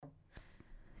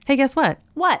Hey, guess what?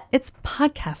 What? It's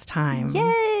podcast time.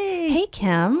 Yay! Hey,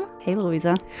 Kim. Hey,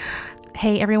 Louisa.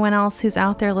 Hey, everyone else who's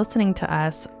out there listening to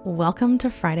us. Welcome to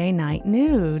Friday Night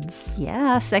Nudes.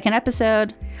 Yeah, second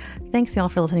episode. Thanks, y'all,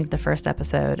 for listening to the first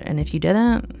episode. And if you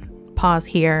didn't, pause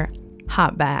here,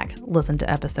 hop back, listen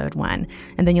to episode 1,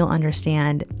 and then you'll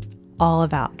understand all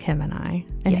about Kim and I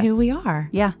and who we are.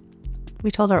 Yeah.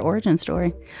 We told our origin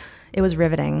story. It was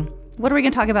riveting. What are we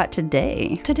going to talk about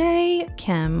today? Today,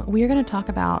 Kim, we are going to talk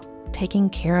about taking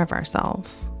care of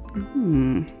ourselves.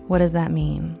 What does that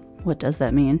mean? What does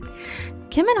that mean?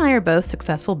 Kim and I are both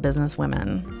successful business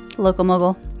women. Local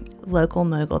mogul. Local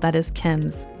mogul. That is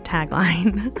Kim's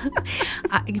tagline.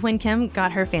 When Kim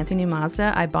got her fancy new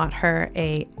Mazda, I bought her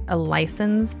a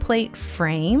license plate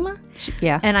frame.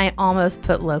 Yeah. And I almost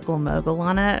put local mogul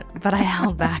on it, but I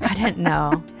held back. I didn't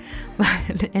know.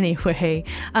 But anyway,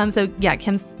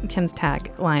 Kim's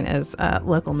tagline is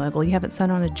local mogul. You have it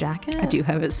sewn on a jacket? I do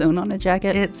have it sewn on a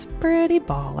jacket. It's pretty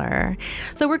baller.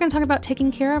 So we're going to talk about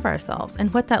taking care of ourselves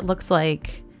and what that looks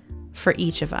like for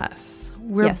each of us.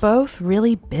 We're both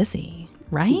really busy,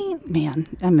 right? Man,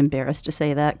 I'm embarrassed to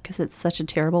say that because it's such a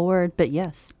terrible word, but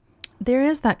yes. There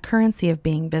is that currency of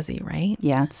being busy, right?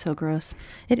 Yeah, it's so gross.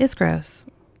 It is gross.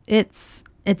 It's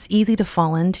easy to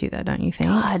fall into, though, don't you think?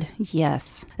 God,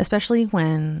 yes. Especially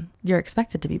when you're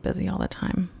expected to be busy all the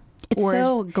time. It's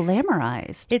so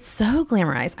glamorized. It's so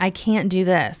glamorized. I can't do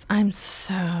this. I'm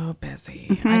so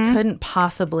busy. I couldn't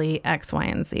possibly X, Y,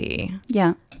 and Z.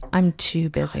 Yeah. I'm too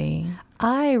busy.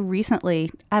 I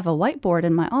have a whiteboard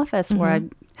in my office where I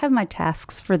have my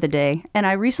tasks for the day. And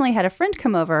I recently had a friend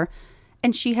come over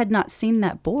and she had not seen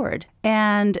that board.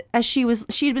 And as she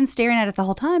had been staring at it the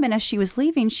whole time. And as she was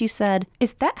leaving, she said,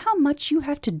 "Is that how much you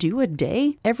have to do a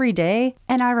day, every day?"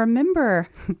 And I remember,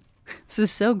 this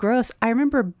is so gross. I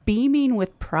remember beaming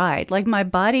with pride, like my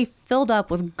body filled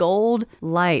up with gold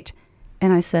light.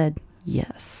 And I said,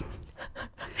 yes.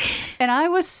 And I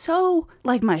was so,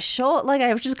 like my shoulder, like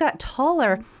I just got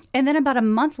taller. And then about a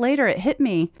month later, it hit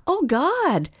me. Oh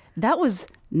God, that was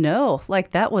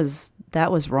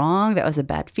wrong. That was a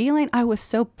bad feeling. I was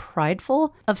so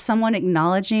prideful of someone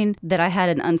acknowledging that I had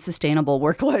an unsustainable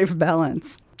work-life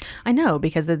balance. I know,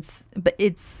 because it's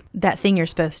that thing you're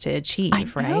supposed to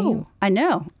achieve, right? I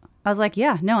know. I was like,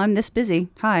 yeah, no, I'm this busy.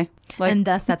 Hi. And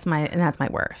thus that's my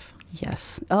worth.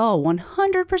 Yes. Oh,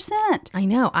 100%. I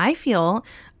know. I feel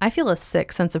a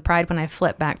sick sense of pride when I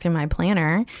flip back through my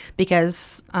planner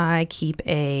because I keep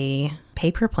a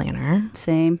paper planner.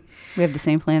 Same. We have the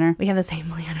same planner. We have the same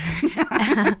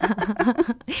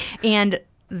planner. And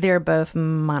they're both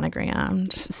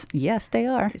monogrammed. Yes, they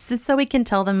are. So we can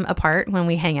tell them apart when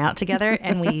we hang out together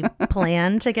and we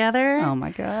plan together. Oh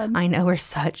my God. I know, we're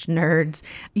such nerds.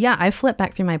 Yeah, I flip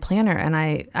back through my planner and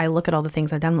I look at all the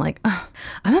things I've done. I'm like, oh,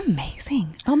 I'm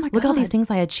amazing. Oh my God. Look at all these things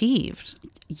I achieved.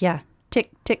 Yeah.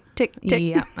 Tick, tick, tick, tick.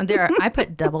 Yeah. I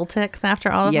put double ticks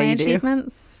after all of my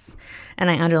achievements.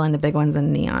 And I underline the big ones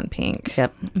in neon pink.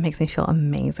 Yep. It makes me feel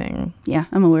amazing. Yeah,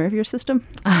 I'm aware of your system.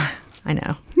 I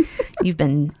know. You've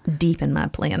been deep in my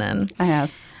planning. I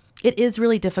have. It is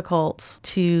really difficult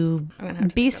to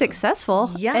be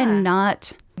successful and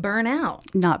not burn out.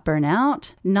 Not burn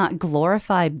out, not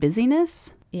glorify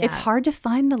busyness. Yeah. It's hard to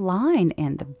find the line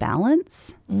and the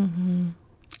balance. Mm-hmm.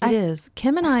 It is.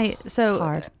 Kim and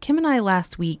I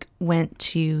last week went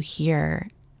to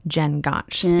hear Jen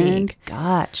Gotch speak.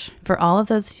 Gotch. For all of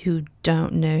those who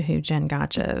don't know who Jen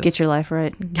Gotch is. Get your life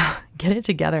right. Get it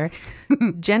together.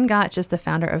 Jen Gotch is the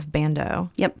founder of Bando.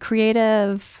 Yep.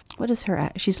 Creative. What is her?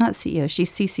 She's not CEO.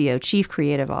 She's CCO, Chief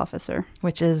Creative Officer.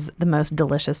 Which is the most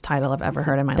delicious title I've ever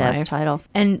heard in my life. Best title.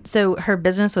 And so her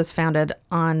business was founded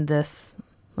on this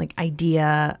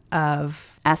idea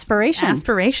of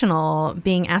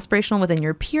being aspirational within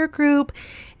your peer group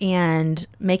and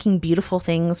making beautiful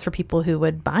things for people who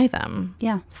would buy them.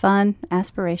 Yeah. Fun,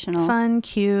 aspirational. Fun,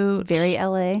 cute. Very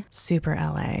LA. Super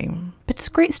LA. But it's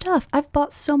great stuff. I've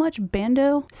bought so much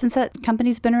Bando since that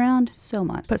company's been around. So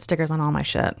much. Put stickers on all my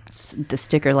shit. The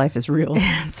sticker life is real.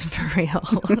 It's for real.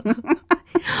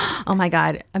 Oh my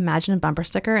God. Imagine a bumper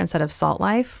sticker instead of Salt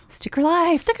Life. Sticker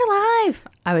Life. Sticker Life.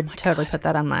 I would totally put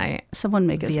that on my Someone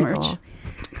make us merch.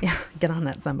 Yeah, get on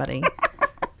that, somebody.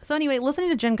 So anyway, listening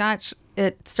to Jen Gotch,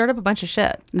 it stirred up a bunch of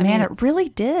shit. It really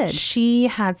did. She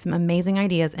had some amazing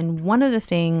ideas. And one of the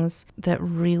things that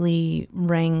really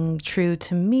rang true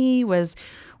to me was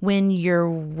when your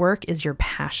work is your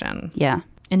passion. Yeah.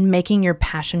 and making your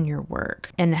passion your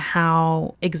work, and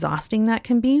how exhausting that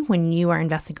can be when you are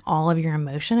investing all of your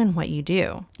emotion in what you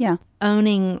do. Yeah.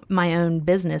 Owning my own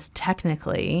business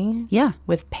technically, Yeah.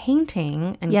 with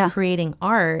painting and Yeah. creating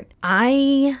art,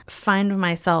 I find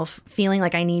myself feeling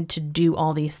like I need to do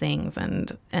all these things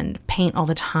and paint all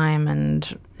the time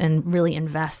and really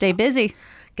invest. Stay busy.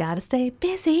 Gotta stay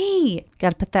busy.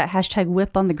 Got to put that hashtag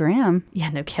whip on the gram. Yeah,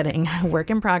 no kidding. Work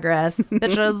in progress,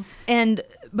 bitches.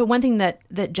 But one thing that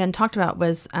Jen talked about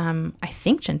was, I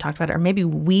think Jen talked about it, or maybe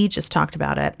we just talked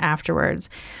about it afterwards,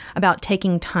 about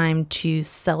taking time to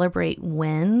celebrate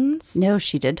wins. No,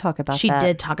 she did talk about She that.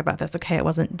 did talk about this. Okay, it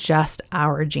wasn't just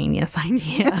our genius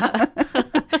idea.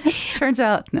 Turns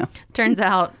out, no. Turns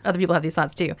out other people have these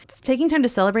thoughts too. It's taking time to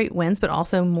celebrate wins, but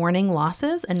also mourning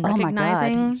losses and Oh my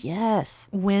recognizing God. Yes.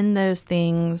 when those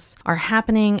things are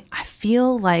happening. I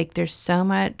feel like there's so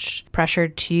much pressure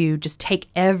to just take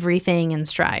everything in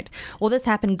stride. Well, this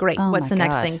happened. Great. Oh What's my the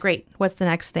next God. thing? Great. What's the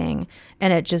next thing?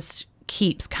 And it just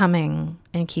keeps coming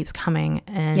and keeps coming.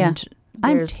 And Yeah.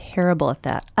 I'm there's terrible at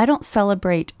that. I don't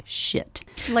celebrate shit.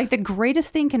 Like the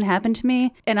greatest thing can happen to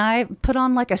me, and I put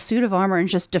on like a suit of armor and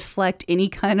just deflect any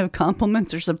kind of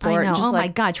compliments or support. I know. Just Oh my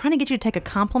like, God. Trying to get you to take a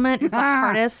compliment is the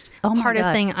hardest Oh my hardest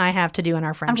God. thing I have to do in our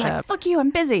I'm friendship. like, fuck you,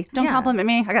 I'm busy. Don't Yeah. compliment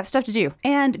me. I got stuff to do.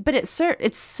 But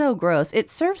it's so gross. It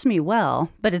serves me well,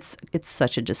 but it's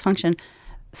such a dysfunction.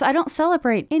 So I don't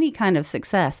celebrate any kind of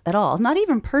success at all. Not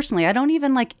even personally. I don't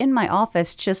even like in my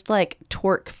office just like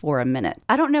twerk for a minute.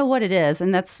 I don't know what it is,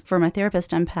 and that's for my therapist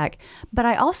to unpack. But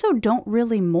I also don't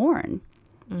really mourn.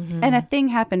 And a thing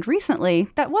happened recently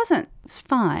that wasn't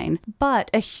fine, but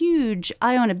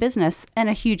I own a business and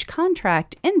a huge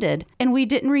contract ended and we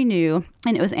didn't renew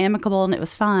and it was amicable and it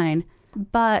was fine.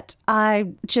 But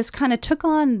I just kind of took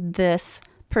on this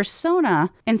persona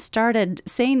and started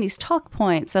saying these talk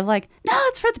points of like, no,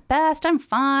 it's for the best. I'm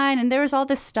fine. And there was all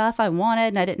this stuff I wanted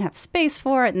and I didn't have space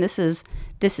for it. And this is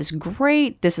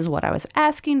great. This is what I was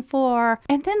asking for.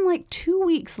 And then like 2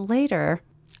 weeks later,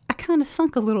 I kind of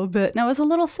sunk a little bit and I was a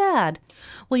little sad.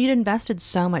 Well, you'd invested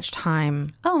so much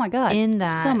time Oh my God. In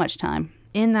that- so much time.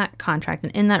 in that contract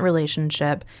and in that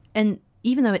relationship. And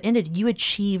even though it ended, you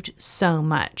achieved so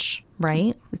much,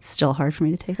 right? It's still hard for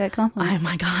me to take that compliment. Oh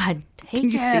my God. Take Can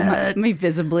you see me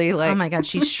visibly like Oh my God,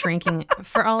 she's shrinking.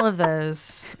 For all of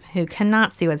those who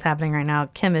cannot see what's happening right now,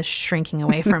 Kim is shrinking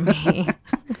away from me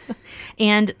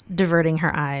and diverting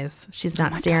her eyes. She's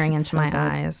not staring into my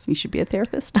eyes. You should be a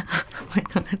therapist. Oh my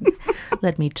God.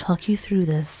 Let me talk you through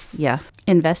this. Yeah.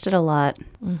 Invested a lot.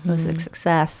 It was a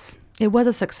success. It was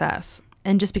a success.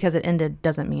 And just because it ended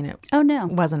doesn't mean it Oh no.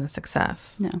 wasn't a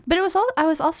success. No. But I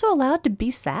was also allowed to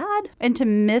be sad and to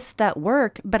miss that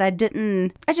work, but I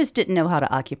just didn't know how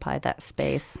to occupy that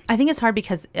space. I think it's hard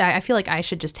because I feel like I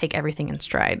should just take everything in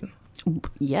stride.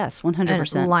 Yes, And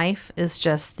 100%. life is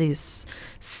just this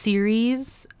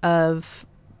series of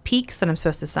peaks that I'm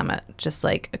supposed to summit. Just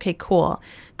like, okay, cool,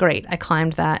 great. I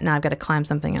climbed that. Now I've got to climb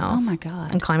something else. Oh my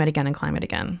God. And climb it again and climb it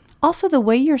again. Also, the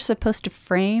way you're supposed to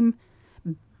frame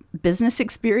business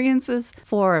experiences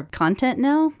for content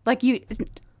now, like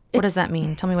What does that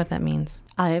mean? Tell me what that means.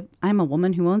 I'm a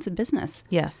woman who owns a business.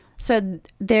 Yes. So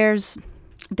there's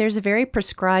a very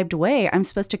prescribed way I'm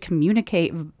supposed to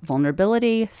communicate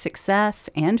vulnerability, success,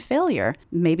 and failure.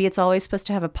 Maybe it's always supposed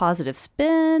to have a positive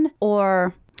spin,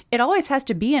 or it always has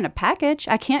to be in a package.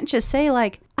 I can't just say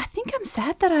like, I think I'm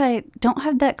sad that I don't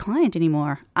have that client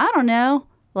anymore. I don't know.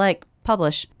 Like,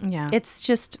 publish. Yeah. It's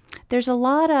just, there's a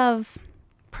lot of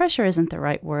pressure isn't the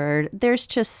right word.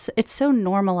 It's so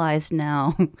normalized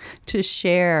now to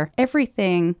share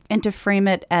everything and to frame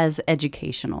it as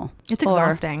educational. It's Or,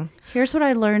 exhausting. here's what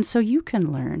I learned so you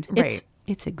can learn. Right.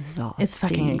 It's exhausting. It's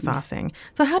fucking exhausting.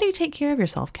 So how do you take care of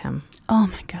yourself, Kim? Oh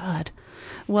my God.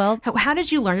 Well, How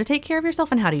did you learn to take care of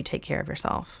yourself, and how do you take care of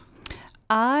yourself?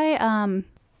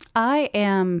 I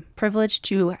am privileged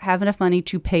to have enough money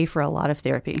to pay for a lot of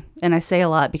therapy. And I say a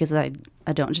lot because I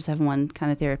don't just have one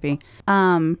kind of therapy.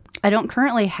 I don't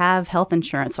currently have health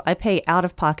insurance, so I pay out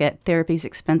of pocket. Therapy's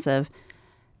expensive.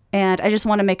 And I just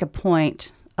want to make a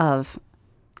point of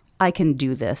I can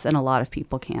do this and a lot of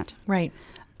people can't. Right.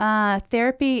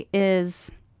 Therapy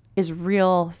is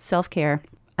real self-care.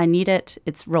 I need it.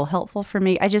 It's real helpful for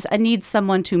me. I need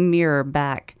someone to mirror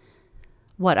back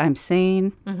what I'm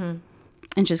saying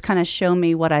and just kind of show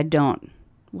me what I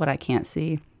can't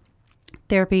see.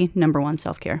 Therapy, number one,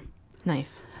 self-care.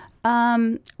 Nice.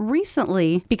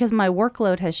 Recently, because my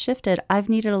workload has shifted, I've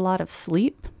needed a lot of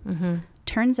sleep.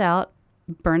 Turns out,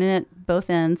 burning at both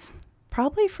ends,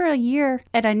 probably for a year.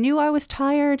 And I knew I was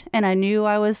tired and I knew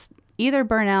I was either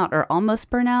burnout or almost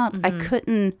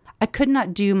burnout. I could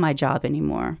not do my job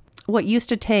anymore. What used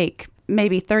to take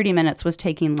maybe 30 minutes was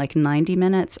taking like 90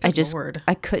 minutes. Lord.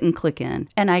 I couldn't click in.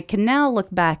 And I can now look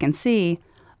back and see,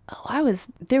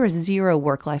 there was zero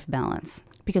work-life balance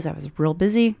because I was real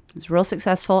busy, I was real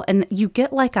successful. And you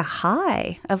get like a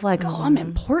high of like, oh, I'm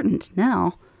important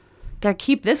now. Got to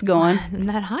keep this going. And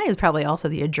that high is probably also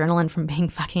the adrenaline from being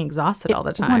fucking exhausted all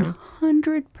the time.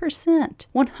 100%.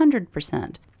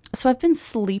 100%. So I've been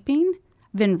sleeping,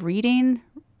 been reading.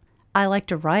 I like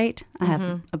to write. I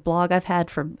have a blog I've had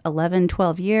for 11,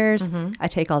 12 years. I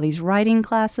take all these writing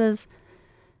classes.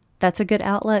 That's a good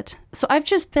outlet. So I've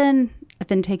been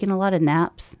taking a lot of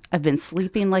naps. I've been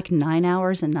sleeping like 9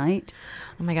 hours a night.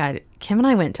 Oh my God. Kim and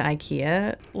I went to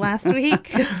IKEA last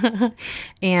week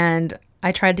and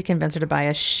I tried to convince her to buy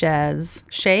a chaise.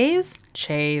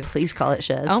 Please call it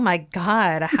chaise. Oh my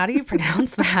God. How do you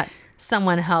pronounce that?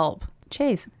 Someone help.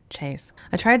 Chaise.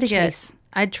 I tried to get,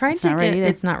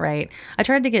 It's not right. I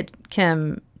tried to get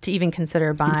Kim to even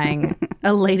consider buying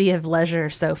a lady of leisure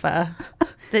sofa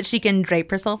that she can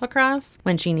drape herself across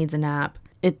when she needs a nap.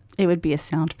 It would be a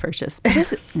sound purchase.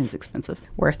 It is expensive.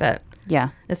 Worth it. Yeah.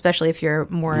 Especially if you're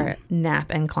more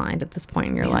nap inclined at this point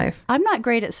in your life. I'm not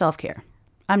great at self-care.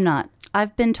 I'm not.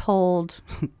 I've been told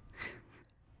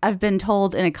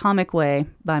in a comic way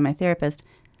by my therapist,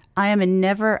 I'm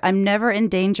never in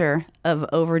danger of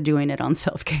overdoing it on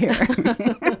self-care.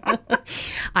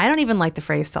 I don't even like the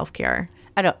phrase self-care.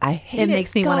 I hate it. It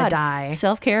makes me want to die.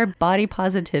 Self-care, body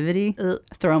positivity,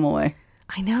 throw them away.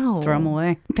 I know. Throw them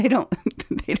away. They don't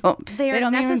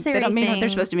necessary mean what they're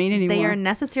supposed to mean anymore. They are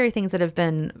necessary things that have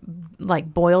been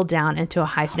like boiled down into a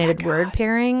hyphenated word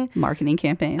pairing. Marketing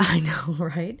campaigns. I know,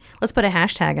 right? Let's put a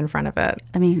hashtag in front of it.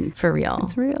 I mean, for real.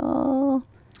 It's real.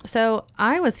 So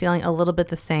I was feeling a little bit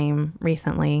the same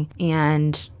recently,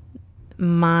 and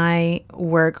my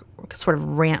work sort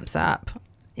of ramps up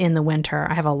in the winter.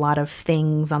 I have a lot of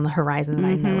things on the horizon that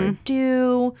I know are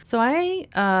due. So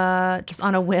I just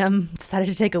on a whim decided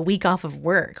to take a week off of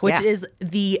work, which is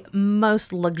the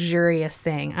most luxurious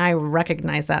thing. I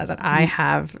recognize that I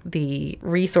have the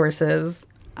resources,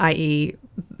 i.e.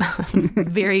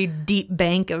 very deep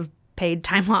bank of paid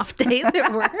time off days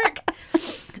at work.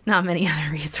 Not many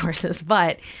other resources,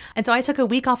 and so I took a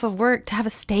week off of work to have a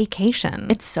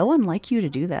staycation. It's so unlike you to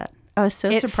do that. I was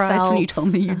so surprised when you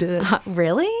told me you did it.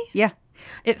 Really? Yeah.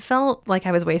 It felt like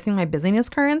I was wasting my busyness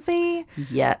currency.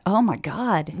 Yeah. Oh my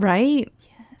God. Right?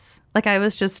 Yes. Like I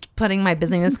was just putting my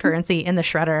busyness currency in the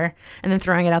shredder and then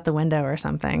throwing it out the window or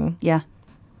something. Yeah.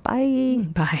 Bye.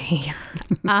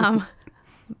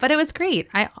 But it was great.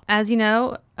 I, as you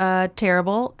know,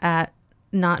 terrible at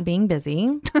not being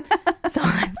busy. So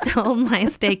I filled my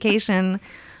staycation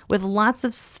with lots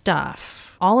of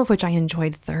stuff, all of which I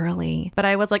enjoyed thoroughly. But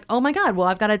I was like, oh my God, well,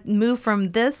 I've got to move from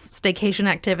this staycation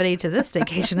activity to this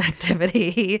staycation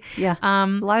activity. Yeah. A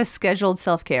lot of scheduled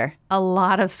self-care. A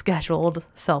lot of scheduled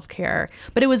self-care.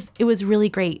 But it was really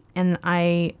great. And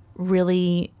I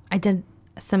did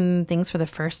some things for the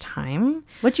first time.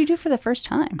 What'd you do for the first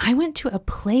time? I went to a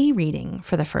play reading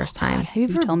for the first time. God, have you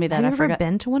ever told me that? Have you ever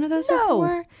been to one of those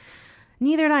before?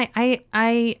 Neither had I.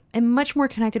 I am much more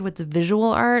connected with the visual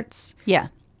arts. Yeah.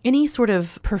 Any sort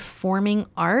of performing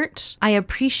art, I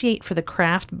appreciate for the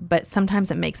craft, but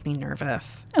sometimes it makes me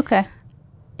nervous. Okay.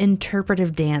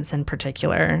 Interpretive dance in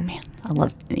particular. Man, I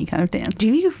love any kind of dance.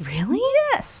 Do you really?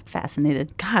 Yes.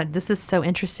 Fascinated. God, this is so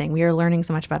interesting. We are learning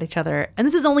so much about each other. And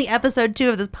this is only episode 2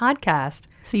 of this podcast.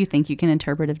 So you think you can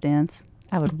interpretive dance?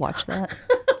 I would watch that.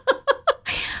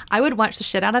 I would watch the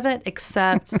shit out of it,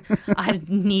 except I'd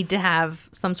need to have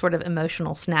some sort of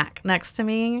emotional snack next to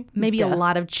me. Maybe a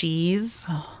lot of cheese.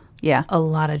 Oh, yeah. A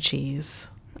lot of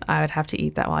cheese. I would have to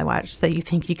eat that while I watch. So you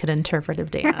think you could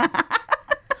interpretive dance.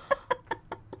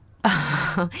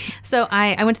 So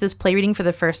I went to this play reading for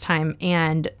the first time,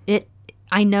 and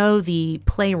I know the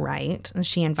playwright, and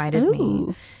she invited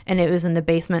me. And it was in the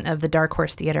basement of the Dark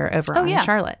Horse Theater over on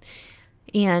Charlotte.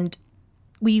 And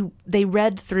they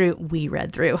read through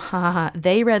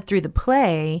the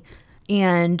play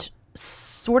and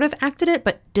sort of acted it,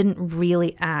 but didn't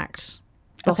really act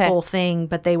the whole thing.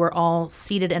 But they were all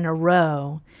seated in a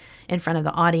row in front of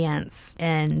the audience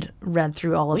and read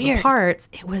through all of the parts.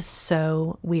 It was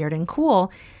so weird and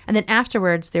cool. And then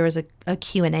afterwards, there was a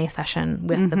Q&A session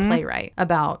with the playwright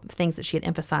about things that she had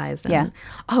emphasized. And,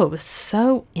 it was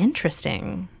so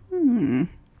interesting.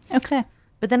 Okay.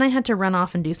 But then I had to run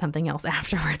off and do something else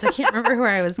afterwards. I can't remember where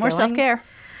I was More going. self-care.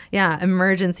 Yeah,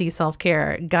 emergency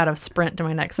self-care. Got to sprint to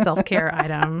my next self-care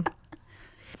item.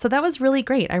 So that was really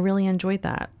great. I really enjoyed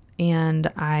that.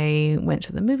 And I went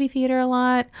to the movie theater a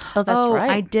lot. Oh, that's right.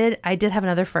 I did have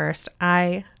another first.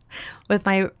 With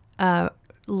my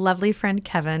lovely friend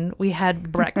Kevin. We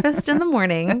had breakfast in the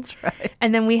morning. That's right.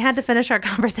 And then we had to finish our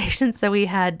conversation, so we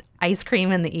had ice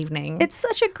cream in the evening. It's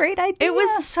such a great idea. It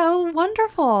was so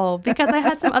wonderful because I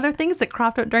had some other things that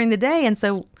cropped up during the day. And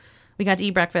so we got to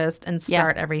eat breakfast and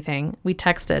start everything. We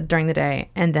texted during the day.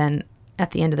 And then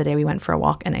at the end of the day, we went for a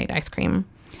walk and ate ice cream.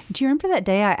 Do you remember that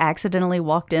day I accidentally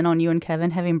walked in on you and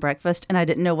Kevin having breakfast and I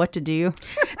didn't know what to do?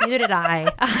 Neither did I.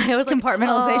 I was like,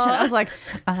 Compartmentalization. I was like,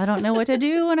 I don't know what to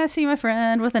do when I see my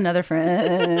friend with another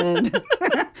friend.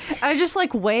 I just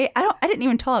like I didn't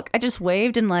even talk. I just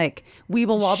waved and like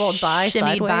weeble wobbled by shimmied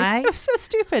sideways. by. It was so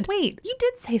stupid. Wait, you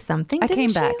did say something, I didn't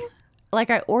came back. you? Like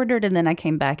I ordered and then I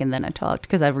came back and then I talked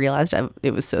because I realized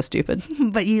it was so stupid.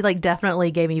 But you like definitely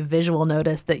gave me visual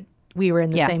notice that we were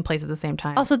in the same place at the same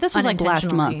time. Also, this was like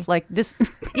last month. Like this.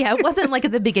 Yeah, it wasn't like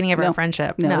at the beginning of our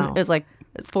friendship. No, it was like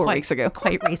 4 weeks ago.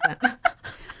 Quite recent.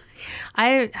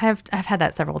 I've had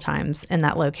that several times in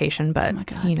that location, but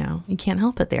you know, you can't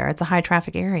help it there. It's a high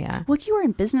traffic area. Well, you were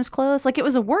in business clothes. Like it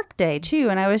was a work day too.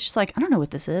 And I was just like, I don't know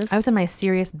what this is. I was in my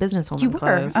serious businesswoman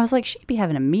clothes. I was like, she could be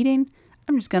having a meeting.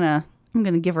 I'm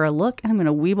going to give her a look and I'm going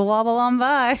to weeble wobble on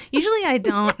by. Usually I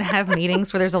don't have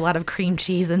meetings where there's a lot of cream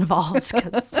cheese involved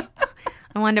because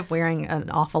I wind up wearing an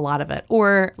awful lot of it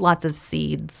or lots of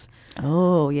seeds.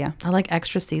 Oh, yeah. I like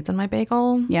extra seeds in my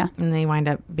bagel. Yeah. And they wind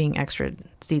up being extra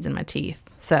seeds in my teeth.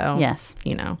 So, yes.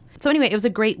 You know. So anyway, it was a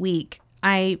great week.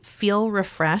 I feel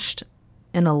refreshed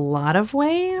in a lot of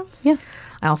ways. Yeah.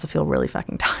 I also feel really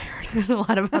fucking tired in a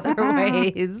lot of other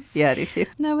ways. Yeah, I do too.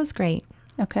 That was great.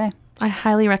 Okay. I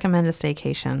highly recommend a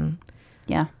staycation.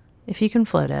 Yeah. If you can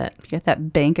float it. If you get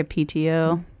that bank of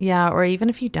PTO. Yeah, or even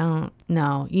if you don't.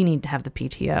 No, you need to have the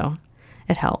PTO.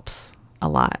 It helps a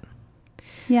lot.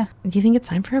 Yeah. Do you think it's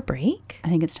time for a break? I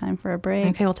think it's time for a break.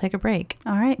 Okay, we'll take a break.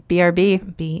 All right.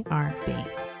 BRB.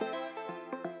 BRB.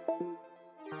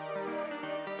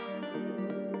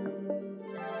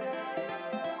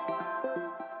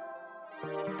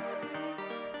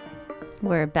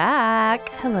 We're back.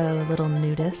 Hello, little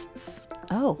nudists.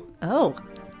 Oh. Yeah.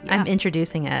 I'm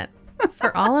introducing it.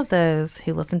 For all of those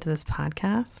who listen to this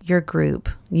podcast, your group,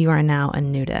 you are now a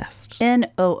nudist.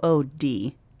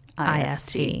 NOODIST.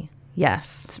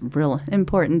 Yes. It's a real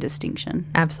important distinction.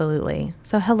 Absolutely.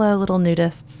 So hello, little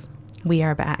nudists. We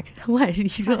are back. What?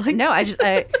 You like? No,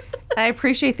 I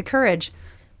appreciate the courage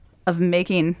of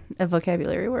making a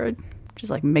vocabulary word. Just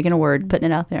like making a word,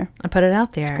 putting it out there. I put it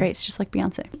out there. It's great. It's just like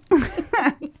Beyonce.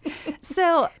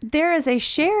 So there is a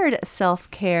shared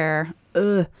self-care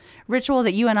ritual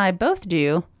that you and I both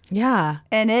do. Yeah.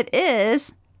 And it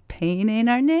is painting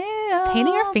our nails.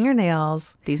 Painting our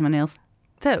fingernails. These my nails.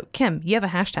 So, Kim, you have a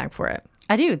hashtag for it.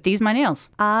 I do. These my nails.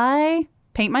 I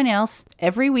paint my nails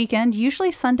every weekend,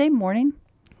 usually Sunday morning.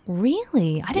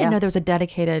 Really? I didn't know there was a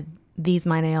dedicated These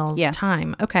My Nails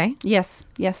time. Okay. Yes,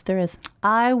 there is.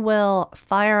 I will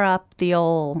fire up the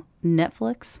old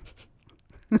Netflix.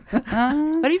 What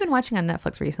have you been watching on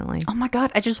Netflix recently? Oh my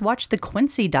God, I just watched the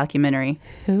Quincy documentary.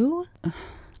 Who?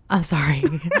 I'm sorry.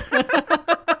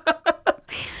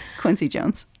 Quincy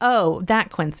Jones. Oh,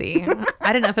 that Quincy.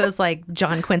 I didn't know if it was like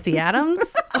John Quincy Adams.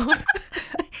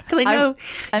 Because I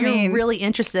know you're really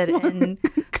interested in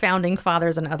founding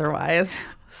fathers and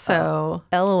otherwise. So,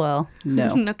 LOL.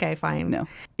 No. Okay, fine. No.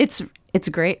 It's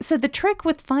great. So the trick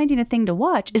with finding a thing to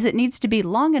watch is it needs to be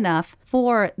long enough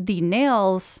for the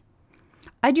nails.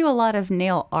 I do a lot of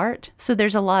nail art, so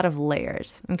there's a lot of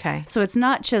layers. Okay. So it's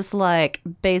not just like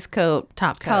base coat,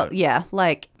 top coat.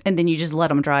 And then you just let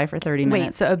them dry for 30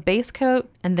 minutes. Wait, so a base coat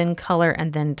and then color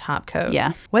and then top coat.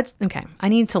 Yeah. Okay. I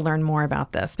need to learn more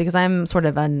about this because I'm sort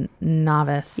of a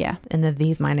novice in the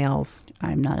These My Nails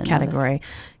I'm not a category. Novice.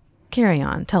 Carry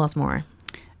on. Tell us more.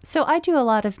 So I do a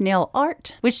lot of nail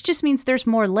art, which just means there's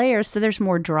more layers, so there's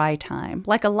more dry time.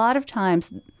 Like a lot of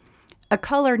times, a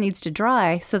color needs to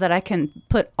dry so that I can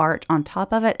put art on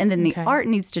top of it. And then the art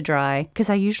needs to dry because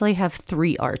I usually have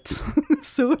 3 arts.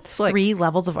 So it's like 3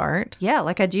 levels of art? Yeah,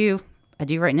 like I do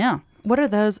right now. What are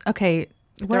those? Okay.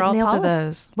 What all nails polished. are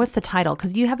those? What's the title?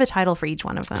 Because you have a title for each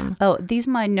one of them. Oh,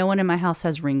 no one in my house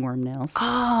has ringworm nails.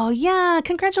 Oh, yeah.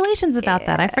 Congratulations about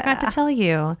that. I forgot to tell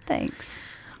you. Thanks.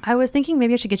 I was thinking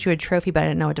maybe I should get you a trophy, but I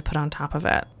didn't know what to put on top of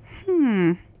it.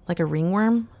 Like a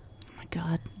ringworm?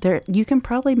 God, you can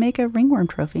probably make a ringworm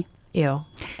trophy. Ew.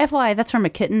 FYI, that's from a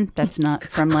kitten. That's not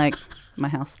from like my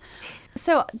house.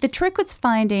 So the trick with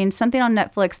finding something on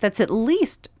Netflix that's at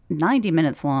least 90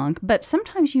 minutes long, but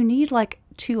sometimes you need like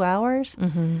 2 hours.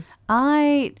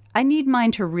 I need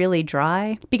mine to really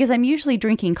dry because I'm usually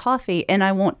drinking coffee and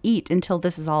I won't eat until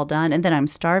this is all done, and then I'm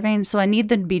starving. So I need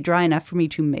them to be dry enough for me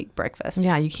to make breakfast.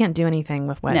 Yeah, you can't do anything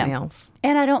with wet No. nails.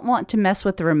 And I don't want to mess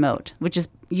with the remote, which is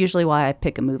usually why I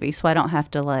pick a movie. So I don't have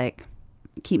to like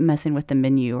keep messing with the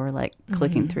menu or like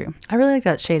clicking through. I really like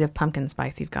that shade of pumpkin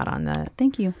spice you've got on the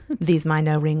Thank you. It's These My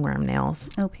No Ringworm nails.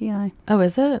 OPI. Oh,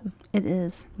 is it? It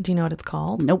is. Do you know what it's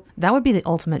called? Nope. That would be the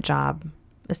ultimate job,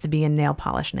 is to be a nail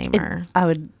polish namer. I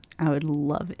would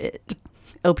love it.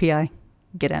 OPI,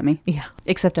 get at me. Yeah.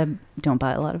 Except I don't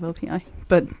buy a lot of OPI,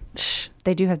 but shh,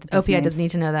 they do have the best OPI names. doesn't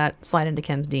need to know that. Slide into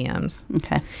Kim's DMs.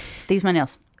 Okay. These my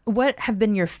nails. What have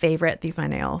been your favorite These My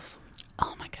Nails?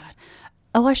 Oh my God.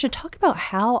 Oh, I should talk about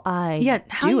how I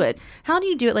do it. How do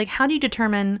you do it? Like, how do you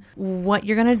determine what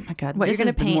you're gonna my God, what this you're gonna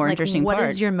is the paint? more Like, interesting what part.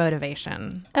 is your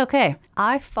motivation? Okay.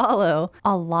 I follow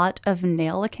a lot of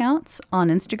nail accounts on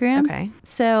Instagram. Okay.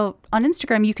 So on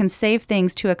Instagram, you can save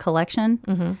things to a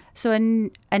collection. So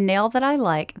a nail that I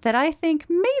like, that I think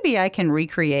maybe I can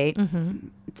recreate,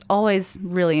 it's always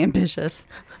really ambitious.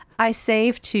 I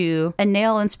save to a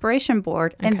nail inspiration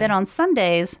board. And then on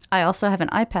Sundays, I also have an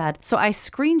iPad. So I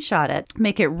screenshot it,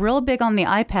 make it real big on the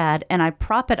iPad, and I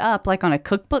prop it up like on a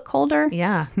cookbook holder.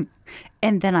 Yeah.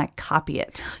 And then I copy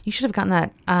it. You should have gotten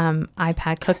that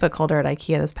iPad cookbook holder at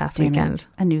IKEA this past weekend.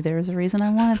 I knew there was a reason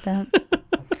I wanted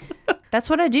that.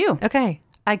 That's what I do. Okay.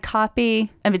 I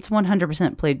copy, I mean, it's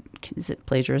 100% is it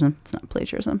plagiarism? It's not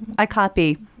plagiarism. I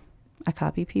copy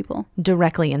people.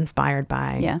 Directly inspired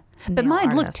by. Yeah. But nail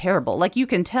mine look artists. terrible. Like you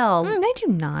can tell They do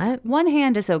not. one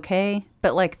hand is okay,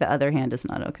 but like the other hand is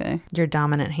not okay. Your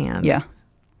dominant hand. Yeah.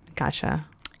 Gotcha.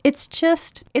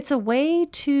 It's a way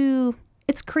to,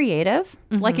 it's creative.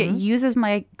 Like it uses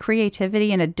my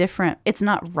creativity in a different, it's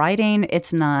not writing,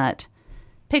 it's not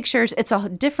pictures, it's a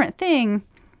different thing.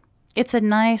 It's a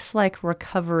nice like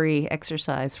recovery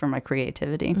exercise for my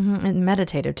creativity. And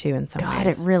meditative too in some God,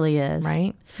 ways. it really is.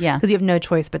 Right? Yeah. Because you have no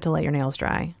choice but to let your nails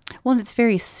dry. Well, and it's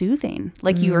very soothing.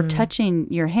 Like you are touching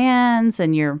your hands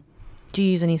and your Do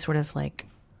you use any sort of like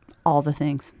all the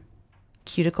things.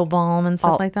 cuticle balm and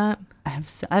stuff like that? I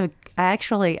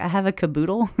have a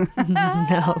caboodle.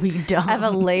 No, you don't. I have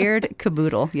a layered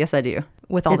caboodle. Yes, I do.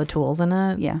 With all the tools in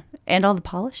it? Yeah, and all the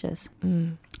polishes.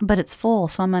 But it's full,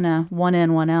 so I'm on a 1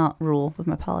 in, 1 out rule with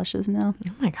my polishes now.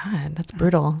 Oh my God, that's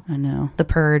brutal. I know. The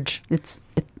purge.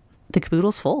 The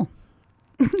caboodle's full.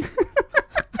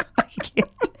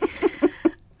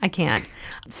 I can't.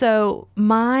 So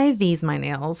These My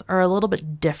Nails are a little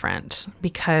bit different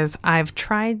because I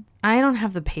don't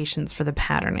have the patience for the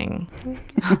patterning.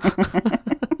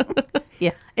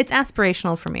 Yeah. It's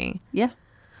aspirational for me. Yeah.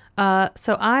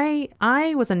 So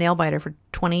I was a nail biter for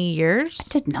 20 years.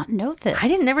 I did not know this. I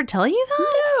didn't never tell you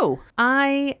that? No.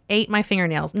 I ate my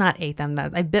fingernails. Not ate them.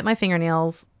 I bit my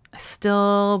fingernails. I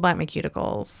still bite my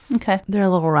cuticles. Okay. They're a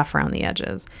little rough around the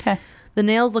edges. Okay. The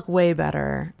nails look way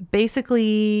better.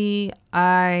 Basically,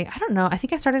 I don't know. I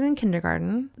think I started in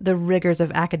kindergarten. The rigors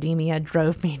of academia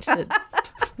drove me to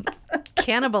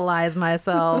cannibalize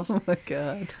myself. Oh my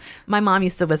God. My mom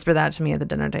used to whisper that to me at the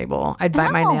dinner table. I'd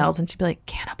bite my Ow. nails and she'd be like,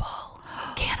 cannibal,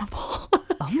 cannibal.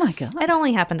 Oh my God. It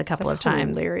only happened a couple of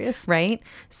times. Hilarious. Right?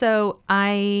 So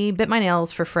I bit my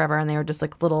nails for forever and they were just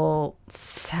like little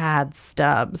sad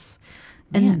stubs.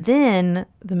 And then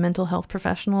the mental health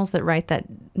professionals that write that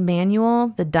manual,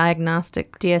 the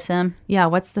diagnostic. DSM? Yeah,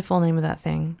 what's the full name of that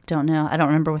thing? Don't know. I don't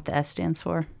remember what the S stands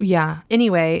for. Yeah.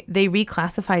 Anyway, they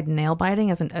reclassified nail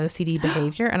biting as an OCD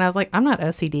behavior. And I was like, I'm not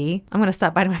OCD. I'm going to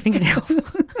stop biting my fingernails.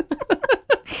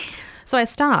 So I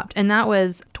stopped. And that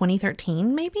was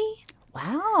 2013, maybe?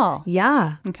 Wow.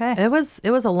 Yeah. Okay. It was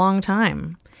a long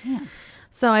time. Yeah.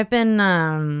 So I've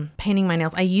been painting my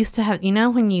nails. I used to have,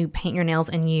 when you paint your nails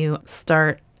and you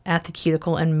start at the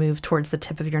cuticle and move towards the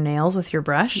tip of your nails with your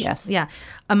brush? Yes. Yeah.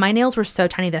 My nails were so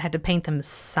tiny that I had to paint them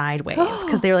sideways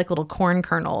because they were like little corn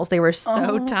kernels. They were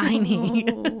so tiny.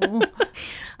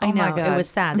 I know. my God. It was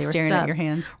sad. I'm They were staring stubs, at your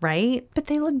hands. right? But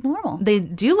they look normal. They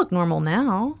do look normal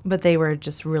now, but they were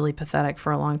just really pathetic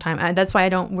for a long time. That's why I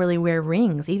don't really wear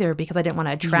rings either, because I didn't want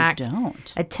to attract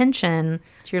don't. attention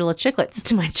To your little chiclets.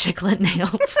 to my chiclet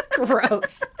nails.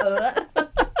 Gross.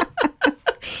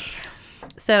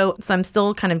 So I'm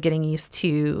still kind of getting used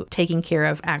to taking care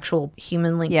of actual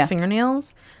human length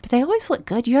fingernails. But they always look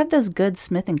good. You have those good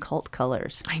Smith & Colt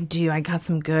colors. I do. I got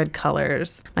some good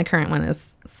colors. My current one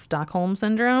is Stockholm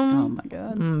Syndrome. Oh my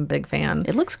God. Big fan.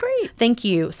 It looks great. Thank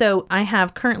you. So I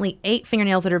have currently 8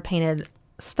 fingernails that are painted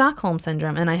Stockholm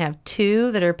Syndrome, and I have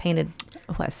 2 that are painted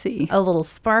Oh, I see. a little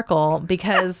sparkle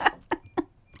because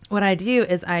what I do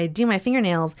is I do my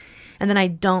fingernails and then I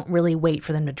don't really wait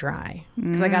for them to dry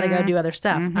because I got to go do other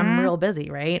stuff. I'm real busy,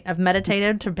 right? I've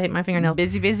meditated to paint my fingernails.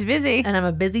 Busy. And I'm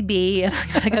a busy bee and I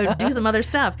got to go do some other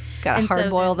stuff. Gotta hard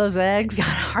boil those eggs. Gotta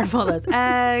hard boil those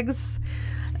eggs.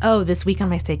 Oh, this week on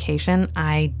my staycation,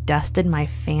 I dusted my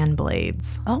fan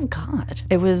blades. Oh, God.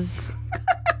 It was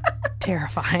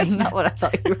terrifying. That's not what I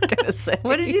thought you were going to say.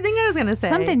 What did you think I was going to say?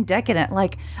 Something decadent,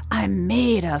 like I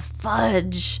made a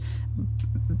fudge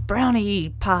brownie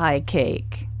pie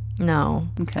cake. No.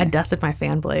 Okay. I dusted my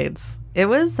fan blades. It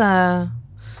was,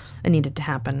 it needed to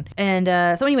happen. And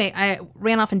so anyway, I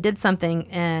ran off and did something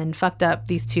and fucked up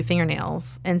these 2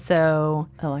 fingernails. And so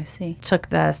Oh, I see. took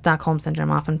the Stockholm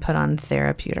Syndrome off and put on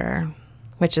Theraputer,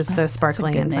 which is so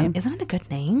sparkly good and fun. name. Isn't it a good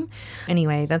name?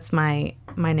 Anyway, that's my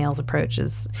nails approach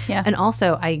is. Yeah. And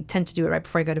also, I tend to do it right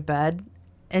before I go to bed.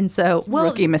 And so,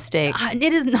 Rookie mistake.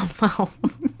 It is no, well,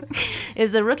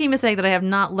 it's a rookie mistake that I have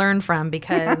not learned from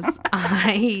because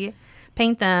I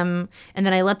paint them and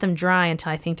then I let them dry until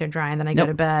I think they're dry and then I go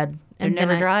to bed. They're And then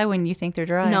never dry when you think they're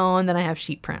dry. No, and then I have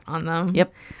sheet print on them.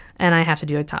 Yep. And I have to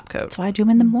do a top coat. That's why I do them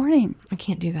in the morning. I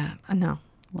can't do that. No.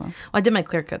 Well, I did my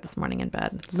clear coat this morning in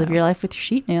bed. So. live your life with your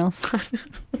sheet nails.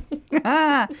 All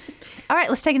right,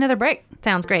 let's take another break.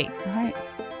 Sounds great. All right.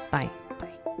 Bye. Bye.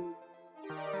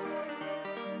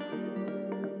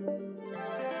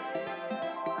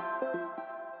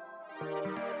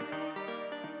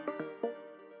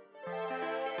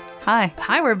 Hi.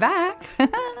 Hi, we're back.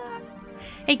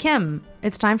 Hey, Kim,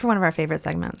 it's time for one of our favorite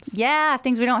segments. Yeah,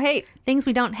 things we don't hate. Things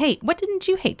we don't hate. What didn't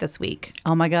you hate this week?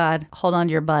 Oh my God. Hold on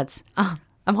to your butts.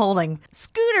 I'm holding.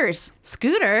 Scooters.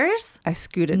 Scooters? I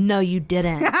scooted. No, you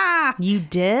didn't. You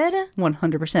did?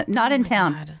 100%. Not in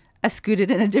town. God. I scooted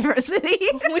in a different city.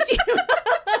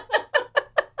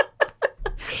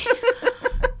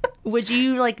 Would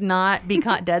you like not be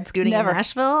caught dead scooting Never. in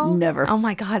Nashville? Never. Oh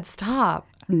my God, stop.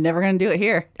 Never going to do it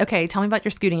here. Okay, tell me about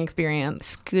your scooting experience.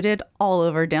 Scooted all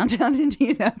over downtown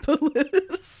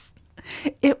Indianapolis.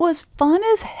 It was fun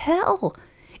as hell.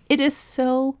 It is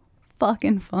so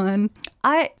fucking fun.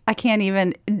 I can't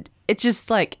even, it's just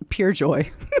like pure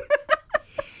joy.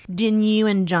 Didn't you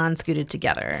and John scooted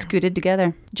together? Scooted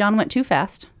together. John went too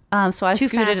fast. So I Too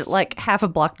scooted fast? like half a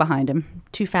block behind him.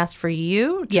 Too fast for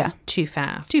you? Yeah. Just too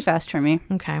fast. Too fast for me.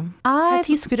 Okay. I- Has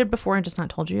he scooted before and just not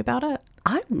told you about it?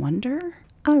 I wonder.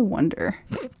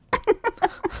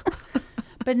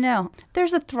 But no,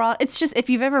 there's a throttle. It's just if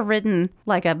you've ever ridden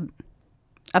like a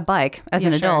bike as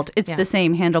an Yeah, sure. adult, it's Yeah. the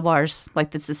same handlebars,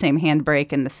 like it's the same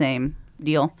handbrake and the same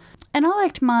deal. And I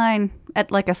liked mine at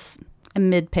like a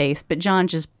mid pace, but John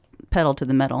just pedaled to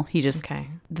the metal. He just Okay.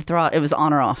 the throttle. It was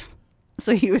on or off,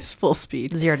 so he was full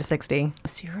speed. 0 to 60.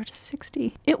 0 to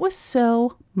 60. It was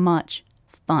so much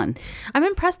fun. I'm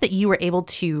impressed that you were able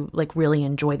to like really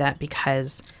enjoy that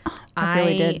because I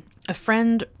really did. A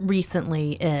friend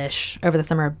recently-ish over the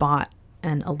summer bought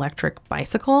an electric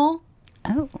bicycle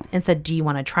Oh, and said, "Do you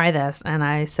want to try this?" And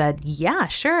I said, "Yeah,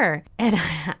 sure." And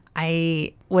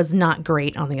I was not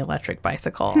great on the electric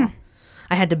bicycle.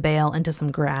 I had to bail into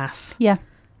some grass yeah.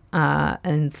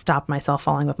 and stop myself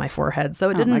falling with my forehead. So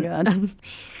it Oh my didn't. God.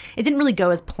 It didn't really go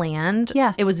as planned.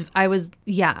 Yeah.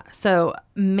 So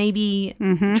maybe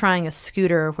trying a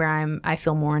scooter where I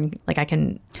feel more like I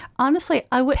can Honestly,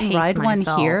 I wouldn't pace ride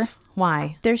myself. one here.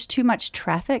 Why? There's too much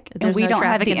traffic, and There's we no don't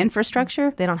have traffic the in-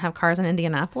 infrastructure. They don't have cars in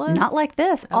Indianapolis? Not like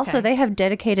this. Also, Okay. they have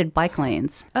dedicated bike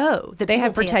lanes. Oh, that They people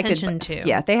have pay protected. attention to.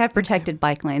 Yeah, they have protected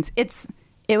bike lanes.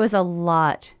 It was a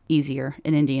lot easier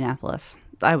in Indianapolis.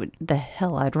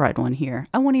 I'd ride one here.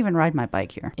 I won't even ride my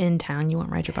bike here. In town, you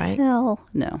won't ride your bike? Hell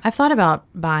no. I've thought about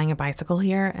buying a bicycle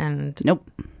here, and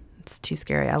Nope. it's too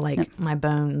scary. I like my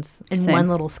bones in Same. one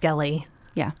little skelly.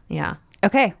 Yeah. Yeah.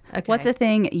 Okay. Okay. What's a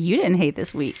thing you didn't hate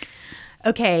this week?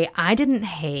 Okay, I didn't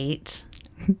hate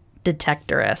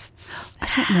detectorists. I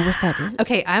don't know what that is.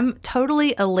 Okay, I'm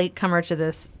totally a latecomer to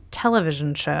this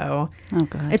television show. Oh,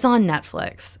 God. It's on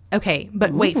Netflix. Okay,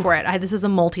 but wait for it. This is a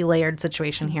multi-layered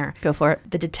situation here. Go for it.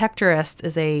 The Detectorist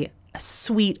is a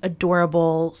sweet,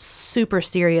 adorable, super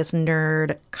serious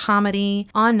nerd comedy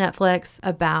on Netflix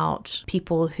about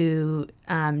people who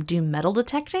do metal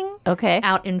detecting Okay.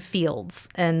 out in fields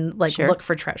and like Sure. look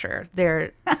for treasure.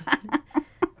 They're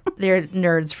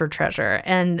nerds for treasure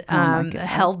and God.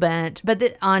 hell bent,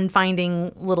 but on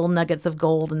finding little nuggets of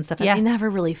gold and stuff. And Yeah. they never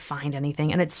really find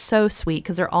anything, and it's so sweet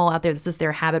because they're all out there. This is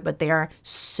their habit, but they are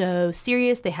so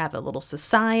serious. They have a little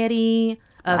society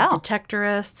of Wow.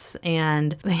 detectorists,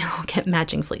 and they all get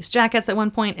matching fleece jackets at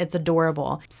one point. It's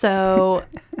adorable. So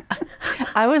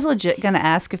I was legit going to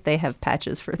ask if they have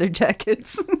patches for their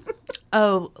jackets.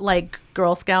 like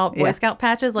Girl Scout, Boy Yeah. Scout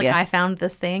patches. Like Yeah. I found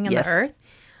this thing in Yes. the earth.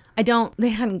 They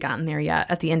hadn't gotten there yet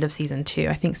at the end of season 2.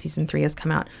 I think season 3 has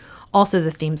come out. Also,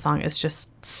 the theme song is just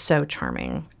so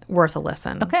charming. Worth a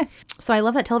listen. Okay. So I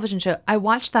love that television show. I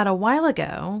watched that a while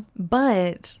ago,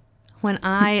 but when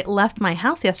I left my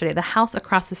house yesterday, the house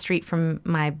across the street from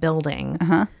my building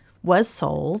was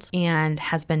sold and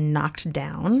has been knocked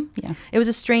down. Yeah. It was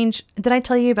a strange... Did I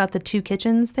tell you about the 2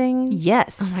 kitchens thing?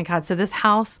 Yes. Oh my God. So this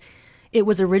house, it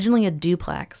was originally a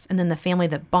duplex, and then the family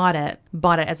that bought it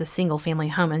as a single family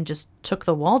home and just took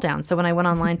the wall down. So when I went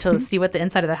online to see what the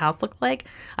inside of the house looked like,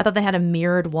 I thought they had a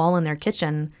mirrored wall in their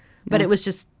kitchen, but it was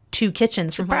just 2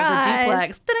 kitchens from where it was a Surprise.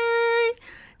 duplex. Ta-da!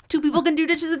 2 people can do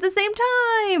dishes at the same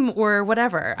time or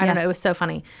whatever. I don't know. It was so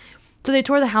funny. So they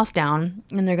tore the house down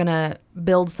and they're going to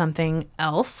build something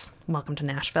else. Welcome to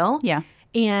Nashville. Yeah.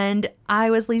 And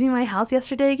I was leaving my house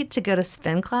yesterday to go to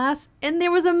spin class, and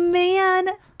there was a man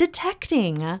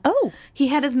detecting. Oh. He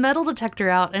had his metal detector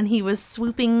out, and he was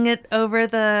swooping it over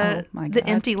the Oh, my the God.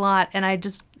 empty lot, and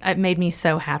it made me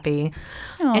so happy.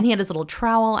 Oh. And he had his little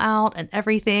trowel out and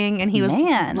everything, and he was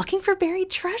Man. looking for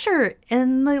buried treasure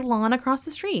in the lawn across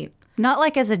the street. Not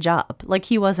like as a job. Like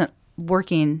he wasn't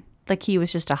working, like he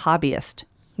was just a hobbyist.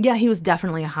 Yeah, he was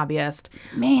definitely a hobbyist.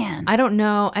 Man. I don't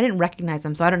know. I didn't recognize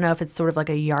him, so I don't know if it's sort of like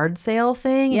a yard sale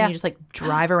thing. Yeah. And you just like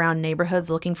drive around neighborhoods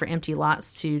looking for empty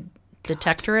lots to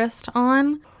detectorist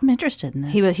on. I'm interested in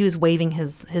this. He was waving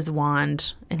his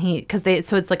wand, and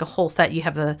so it's like a whole set. You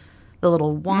have the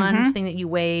little wand thing that you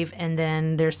wave, and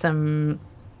then there's some,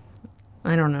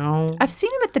 I don't know. I've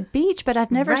seen him at the beach, but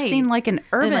I've never Right. seen like an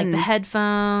urban. And like the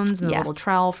headphones and the Yeah. little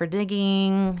trowel for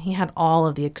digging. He had all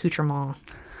of the accoutrement.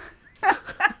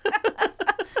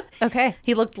 Okay.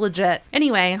 He looked legit.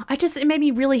 Anyway, it made me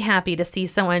really happy to see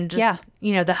someone just,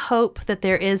 Yeah. the hope that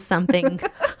there is something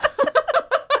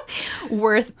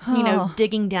worth,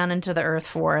 digging down into the earth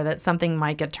for, that something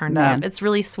might get turned Man. up. It's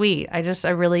really sweet. I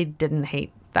really didn't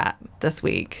hate that this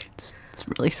week. It's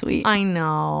really sweet. I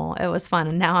know. It was fun.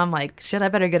 And now I'm like, shit, I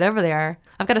better get over there.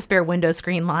 I've got a spare window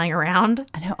screen lying around.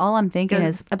 I know. All I'm thinking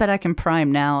is, I bet I can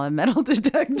prime now a metal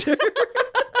detector.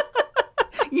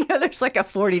 There's like a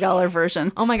 $40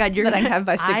 version. Oh my God, that I have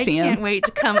by 6 p.m. I can't wait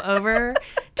to come over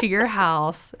to your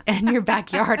house, and your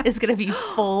backyard is going to be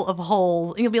full of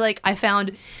holes. And you'll be like, I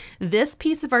found this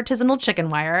piece of artisanal chicken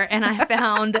wire, and I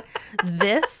found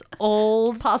this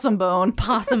old Possum bone.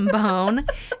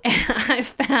 and I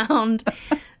found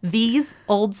these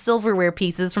old silverware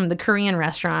pieces from the Korean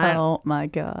restaurant Oh my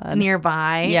God.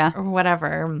 nearby, Yeah. or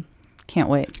whatever. Can't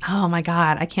wait. Oh my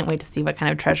God, I can't wait to see what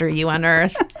kind of treasure you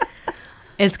unearth.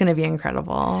 It's going to be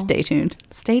incredible. Stay tuned.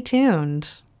 Stay tuned.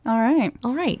 All right.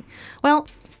 All right. Well,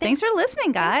 Thanks for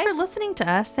listening, guys. Thanks for listening to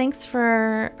us. Thanks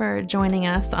for joining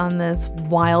us on this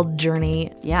wild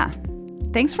journey. Yeah.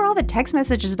 Thanks for all the text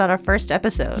messages about our first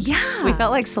episode. Yeah. We felt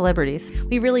like celebrities.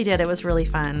 We really did. It was really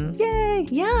fun. Yay.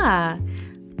 Yeah.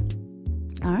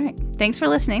 All right. Thanks for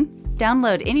listening.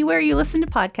 Download anywhere you listen to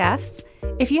podcasts.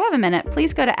 If you have a minute,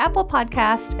 please go to Apple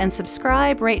Podcasts and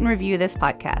subscribe, rate, and review this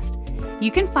podcast. You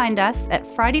can find us at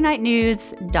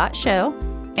FridayNightNudes.show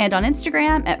and on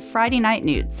Instagram at Friday Night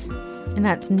Nudes. And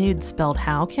that's nudes spelled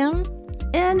how, Kim?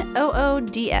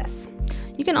 Noods.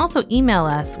 You can also email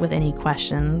us with any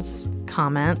questions,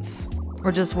 comments,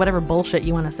 or just whatever bullshit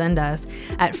you want to send us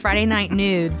at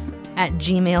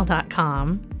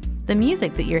FridayNightNudes@gmail.com. The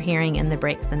music that you're hearing in the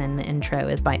breaks and in the intro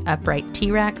is by Upright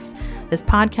T-Rex. This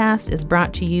podcast is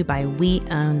brought to you by We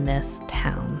Own This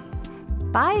Town.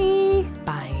 Bye.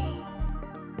 Bye.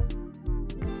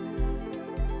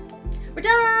 We're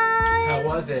done. How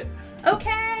was it?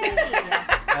 Okay.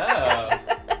 Oh.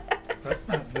 That's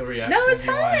not the reaction No, it's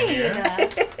you want to hear. fine.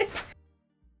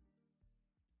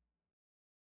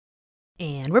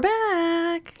 And we're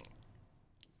back.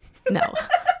 No.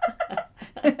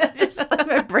 Just like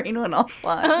my brain went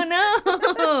offline.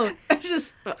 Oh no.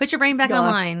 Just Put your brain back Gone.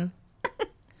 online.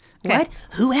 Okay. What?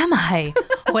 Who am I?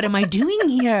 What am I doing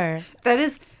here? that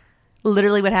is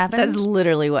Literally what happened? that's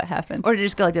literally what happened. Or did it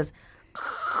just go like this?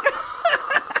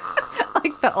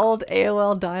 Like the old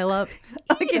AOL dial-up.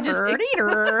 Like it just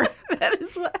that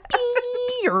is what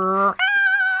happened.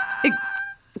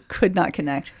 It could not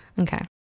connect. Okay.